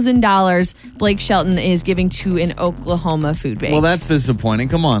 $150,000 Blake Shelton is giving to an Oklahoma food bank. Well, that's disappointing.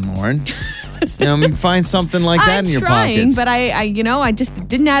 Come on, Lauren. Find something like that in your pockets. But I just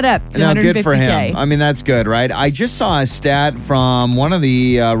didn't add up to $150K. Good for him. I mean, that's good, right? I just saw a stat from one of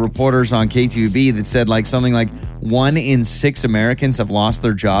the reporters on KTUB that said something like 1 in 6 Americans have lost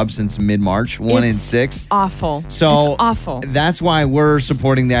their jobs since mid-March. 1 in 6. Awful. So it's awful. That's why we're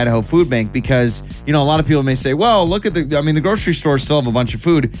supporting the Idaho Food Bank because, a lot of people may say, well, look at the grocery stores still have a bunch of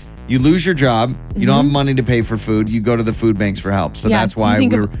food. You lose your job. You don't have money to pay for food. You go to the food banks for help. So that's why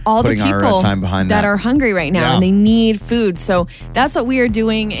we're putting our time behind that. That are hungry right now and they need food. So that's what we are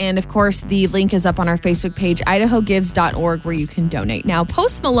doing. And of course, the link is up on our Facebook page, idahogives.org, where you can donate. Now,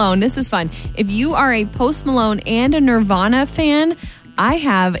 Post Malone, this is fun. If you are a Post Malone and a Nirvana fan, I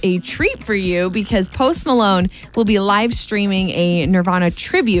have a treat for you because Post Malone will be live streaming a Nirvana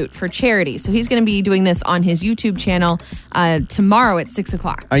tribute for charity. So he's going to be doing this on his YouTube channel tomorrow at 6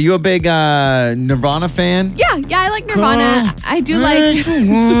 o'clock. Are you a big Nirvana fan? Yeah, I like Nirvana. I do like...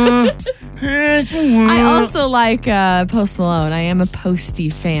 I also like Post Malone. I am a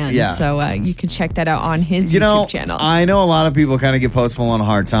Posty fan. Yeah. So you can check that out on his YouTube channel. I know a lot of people kind of give Post Malone a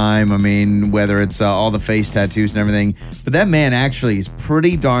hard time. I mean, whether it's all the face tattoos and everything. But that man actually is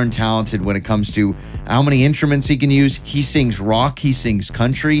pretty darn talented when it comes to how many instruments he can use. He sings rock. He sings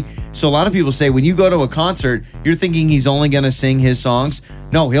country. So a lot of people say when you go to a concert, you're thinking he's only going to sing his songs.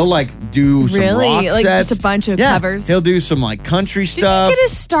 No, he'll do some rock sets. Just a bunch of covers. He'll do some country stuff. Did he get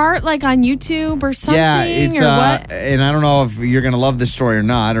his start on YouTube or something? Yeah, it's or what? And I don't know if you're gonna love this story or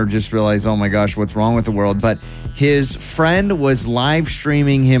not, or just realize, oh my gosh, what's wrong with the world? But his friend was live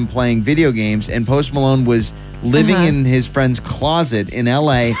streaming him playing video games, and Post Malone was living in his friend's closet in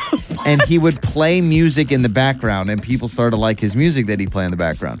LA, and he would play music in the background, and people started to like his music that he played in the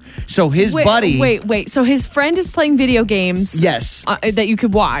background. So his buddy... Wait. So his friend is playing video games... Yes. That you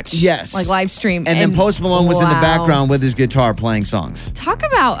could watch. Yes. Like live stream. And then Post Malone was in the background with his guitar playing songs. Talk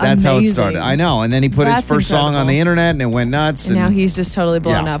about That's amazing. how it started. I know. And then he put his first song on the internet, and it went nuts. And now he's just totally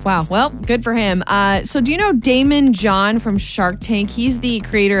blown up. Wow. Well, good for him. So do you know Damon John from Shark Tank? He's the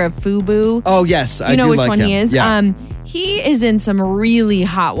creator of FUBU. Oh, yes. You know which one he is? Yeah. He is in some really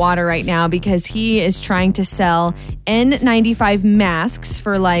hot water right now because he is trying to sell N95 masks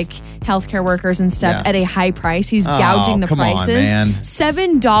for like healthcare workers and stuff at a high price. He's gouging the prices. On, man.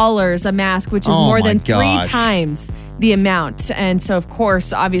 $7 a mask, which is more than 3 times the amount. And so, of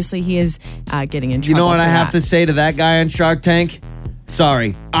course, obviously he is getting in trouble. You know what I have to say to that guy on Shark Tank?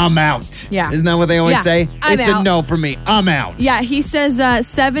 Sorry, I'm out. Yeah. Isn't that what they always say? It's out. a no for me. I'm out. Yeah, he says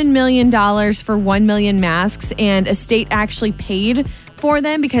 $7 million for 1 million masks, and a state actually paid for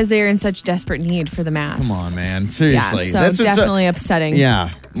them because they're in such desperate need for the masks. Come on, man. Seriously. Yeah, so that's definitely upsetting.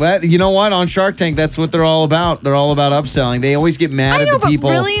 Yeah. Well, you know what? On Shark Tank, that's what they're all about. They're all about upselling. They always get mad at the people.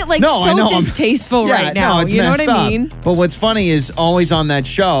 But really, so distasteful right now. No, it's you know what messed I up. mean? But what's funny is always on that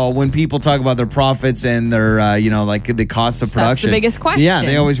show when people talk about their profits and their, like the cost of production. That's the biggest question. Yeah,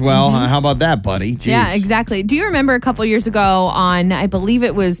 they always, how about that, buddy? Jeez. Yeah, exactly. Do you remember a couple years ago on, I believe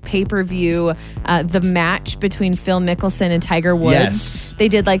it was pay-per-view, the match between Phil Mickelson and Tiger Woods? Yes. They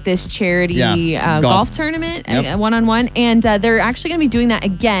did like this charity golf tournament, one-on-one, and they're actually going to be doing that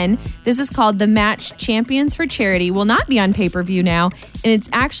again. This is called the Match Champions for Charity. Will not be on pay-per-view now, and it's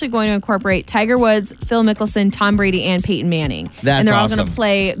actually going to incorporate Tiger Woods, Phil Mickelson, Tom Brady, and Peyton Manning. And they're all going to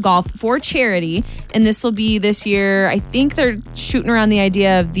play golf for charity, and this will be this year. I think they're shooting around the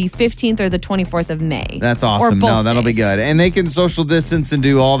idea of the 15th or the 24th of May. That's awesome. No, that'll be good. And they can social distance and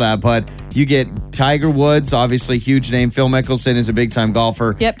do all that, but you get Tiger Woods, obviously huge name. Phil Mickelson is a big-time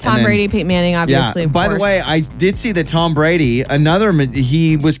golfer. Yep, Tom Brady, Peyton Manning, obviously. By the way, I did see that Tom Brady,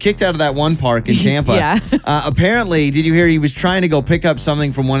 he was kicked out of that one park in Tampa. Apparently, did you hear he was trying to go pick up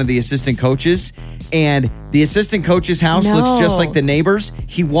something from one of the assistant coaches, and the assistant coach's house looks just like the neighbor's.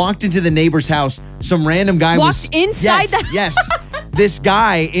 He walked into the neighbor's house. Some random guy walked inside the Yes. This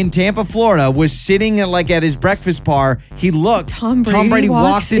guy in Tampa, Florida, was sitting at his breakfast bar. He looked. Tom Brady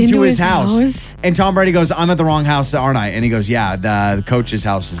walked into his house. And Tom Brady goes, I'm at the wrong house, aren't I? And he goes, yeah, the coach's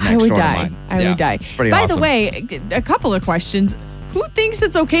house is next door to mine. I would die. It's pretty awesome. By the way, a couple of questions. Who thinks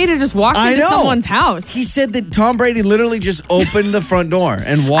it's okay to just walk into someone's house? He said that Tom Brady literally just opened the front door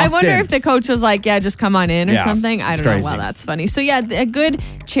and walked in. I wonder if the coach was like, just come on in or something. I don't know. Crazy. Well, that's funny. So, a good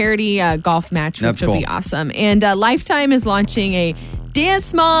charity golf match, which will be awesome. And Lifetime is launching a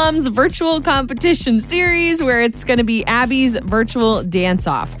Dance Moms virtual competition series where it's going to be Abby's virtual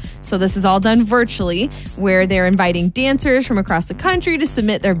dance-off. So this is all done virtually, where they're inviting dancers from across the country to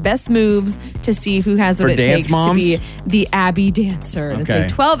submit their best moves to see who has what it takes to be the Abby dancer. And it's a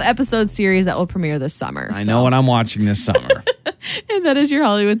 12-episode series that will premiere this summer. I know what I'm watching this summer. And that is your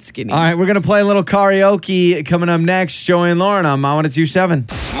Hollywood Skinny. All right, we're going to play a little karaoke coming up next. Joey and Lauren on My 1027.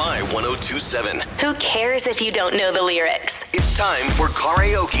 My 1027. Who cares if you don't know the lyrics? It's time for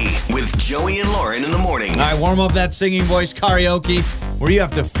karaoke with Joey and Lauren in the morning. All right, warm up that singing voice karaoke where you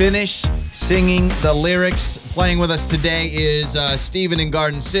have to finish singing the lyrics. Playing with us today is Steven in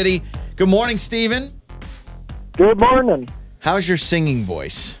Garden City. Good morning, Steven. Good morning. How's your singing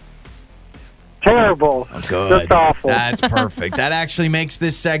voice? Terrible. Oh, good. Just awful. That's perfect. That actually makes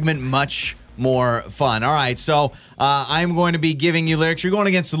this segment much more fun. All right, so I'm going to be giving you lyrics. You're going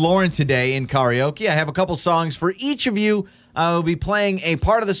against Lauren today in karaoke. I have a couple songs for each of you. I will be playing a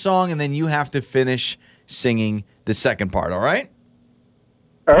part of the song, and then you have to finish singing the second part, all right?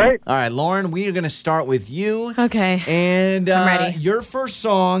 All right. All right, Lauren, we are going to start with you. Okay. And I'm ready. Your first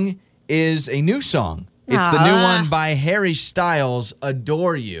song is a new song. It's the new one by Harry Styles,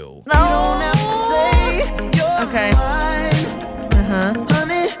 Adore You. Okay.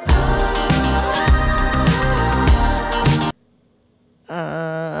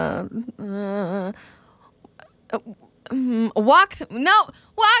 Walk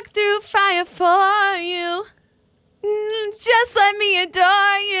through fire for you. Just let me adore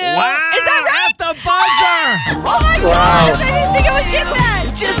you. Wow! Is that right? At the buzzer! Oh my gosh! I didn't think I would get that.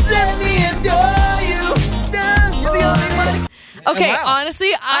 Just let me adore you. You're the only one. Okay, Wow.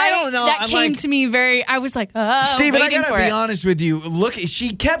 honestly, I don't know. That came to me very. I was like, Steven, I waiting gotta for be it. honest with you. Look,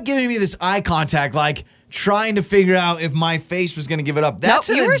 she kept giving me this eye contact, like trying to figure out if my face was gonna give it up. That's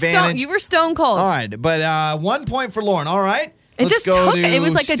Nope, an you were advantage. you were stone cold. All right, but 1 point for Lauren. All right, It let's just go took. to It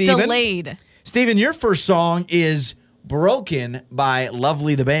was like Steven. a delayed. Steven, your first song is Broken by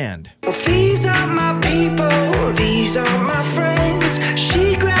Lovely the Band. These are my people, these are my friends.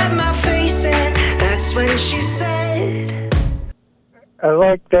 She grabbed my I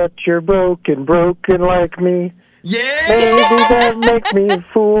like that you're broken like me. Yeah! Maybe that make me a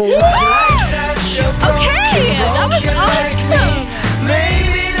fool. Okay, that was awesome.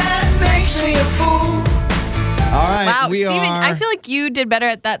 Maybe that makes me a fool. All right, Wow, we Steven, are I feel like you did better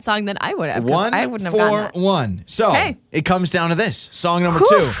at that song than I would have. 'Cause I wouldn't have gotten that. 1-for-1. So Okay. it comes down to this. Song number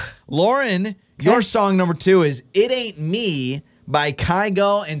 2. Lauren, your song number 2 is It Ain't Me by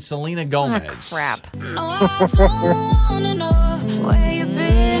Kygo and Selena Gomez. Oh, crap.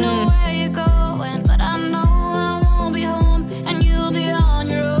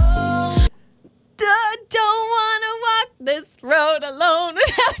 Don't want to walk this road alone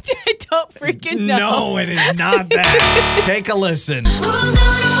without you. I don't freaking know. No, it is not that. Take a listen. Who's gonna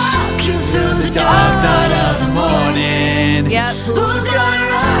walk you through the Dark side of the morning. Yep. Who's gonna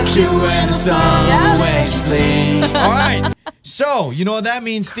rock you when the sun Yep. wakes me? All right. So, you know what that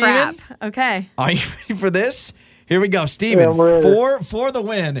means, Steven? Crap. Okay. Are you ready for this? Here we go. Steven, Yeah, I'm ready. for the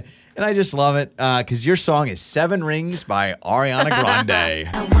win. And I just love it because your song is 7 Rings by Ariana Grande.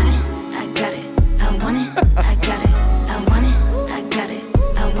 I want it, I got it. I want it, I got it. I want it, I got it.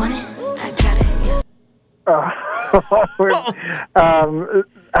 I want it, I got it.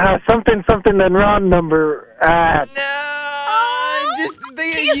 Something then wrong number. No, just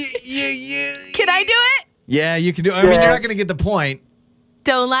Can I do it? Yeah, you can do it. I mean, Yeah. you're not going to get the point.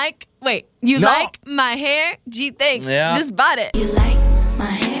 Don't like. Wait, you No. like my hair? Gee, thanks. Yeah. Just bought it. You like my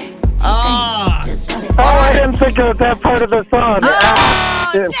hair? Ah. Just bought it. Oh, I didn't think of that part of the song.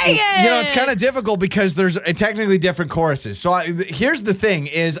 Oh, dang it. You know, it's kind of difficult because there's technically different choruses. So here's the thing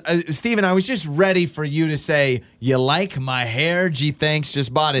is, Steven, I was just ready for you to say, you like my hair? Gee, thanks,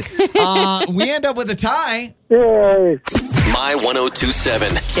 just bought it. We end up with a tie. Yay. My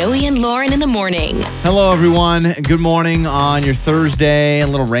 1027. Joey and Lauren in the morning. Hello, everyone. Good morning on your Thursday. A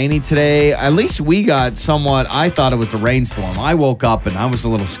little rainy today. At least we got somewhat, I thought it was a rainstorm. I woke up and I was a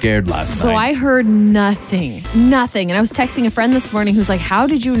little scared last So night. I heard nothing. And I was texting a friend this morning who's like, how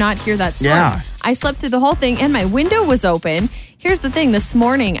did you not hear that storm? Yeah. I slept through the whole thing and my window was open. Here's the thing. This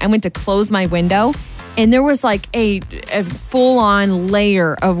morning I went to close my window and there was like a full-on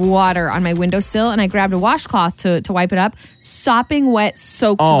layer of water on my windowsill and I grabbed a washcloth to wipe it up. Sopping wet,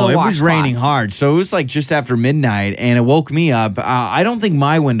 soaked the washcloth. it was raining hard. So it was like just after midnight and it woke me up. I don't think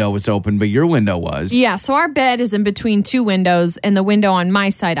my window was open, but your window was. Yeah, so our bed is in between two windows and the window on my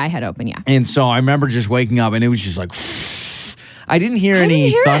side I had open, yeah. And so I remember just waking up and it was just like, I didn't hear I any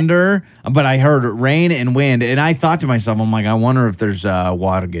didn't hear thunder, but I heard rain and wind. And I thought to myself, I'm like, I wonder if there's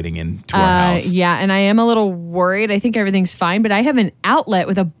water getting into our house. Yeah, and I am a little worried. I think everything's fine, but I have an outlet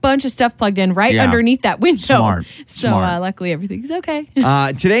with a bunch of stuff plugged in right Yeah. underneath that window. Smart. So Smart. luckily everything's okay.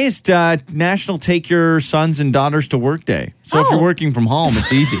 Today is National Take Your Sons and Daughters to Work Day. So if Oh. you're working from home,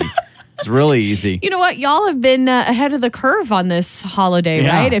 it's easy. It's really easy. You know what? Y'all have been ahead of the curve on this holiday,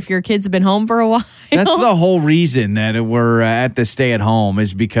 Yeah. right? If your kids have been home for a while. That's the whole reason that we're at the stay at home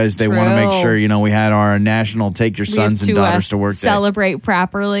is because they want to make True. sure, we had our National Take Your We have Sons and Daughters to Work Day. celebrate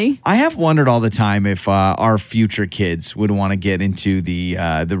properly. I have wondered all the time if our future kids would want to get into the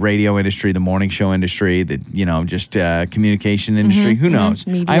radio industry, the morning show industry, the just communication industry. Who knows?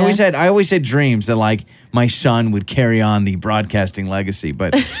 Media. I always had dreams that like my son would carry on the broadcasting legacy,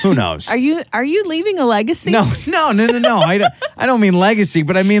 but who knows? Are you leaving a legacy? No. I don't mean legacy,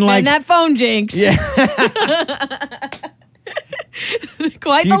 but I mean like And that phone jinx. yeah.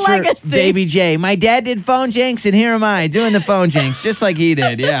 Quite the Future legacy. Baby J. My dad did phone jinx, and here am I doing the phone jinx, just like he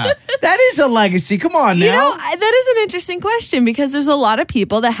did. Yeah. That is a legacy. Come on now. You know, that is an interesting question because there's a lot of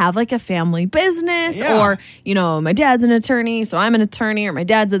people that have like a family business Yeah. or, my dad's an attorney, so I'm an attorney, or my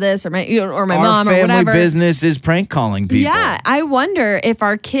dad's a this, or my our mom or family whatever. business is prank calling people. Yeah, I wonder if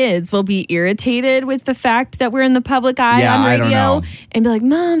our kids will be irritated with the fact that we're in the public eye Yeah, on I don't radio know. and be like,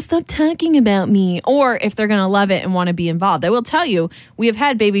 Mom, stop talking about me. Or if they're going to love it and want to be involved. I will tell you, we have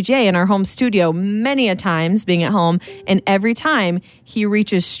had Baby J in our home studio many a times being at home, and every time he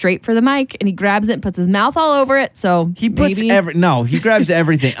reaches straight for the mic and he grabs it and puts his mouth all over it. So He puts maybe- he grabs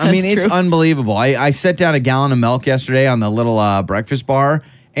everything. I mean, That's it's true. unbelievable. I set down a gallon of milk yesterday on the little breakfast bar,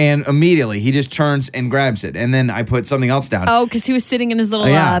 and immediately he just turns and grabs it. And then I put something else down. Oh, because he was sitting in his little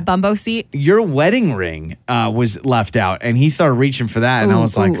Yeah. bumbo seat. Your wedding ring was left out, and he started reaching for that, and I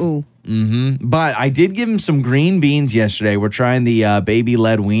was like, ooh. But I did give him some green beans yesterday. We're trying the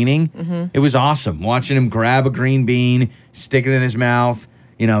baby-led weaning. Mm-hmm. It was awesome. Watching him grab a green bean, stick it in his mouth,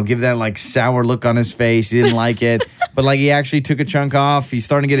 give that like sour look on his face. He didn't like it. But like he actually took a chunk off. He's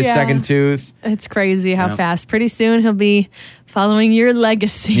starting to get his Yeah. second tooth. It's crazy how Yeah. fast. Pretty soon he'll be following your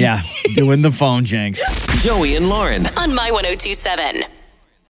legacy. Yeah, doing the phone jinx. Joey and Lauren. On My 1027.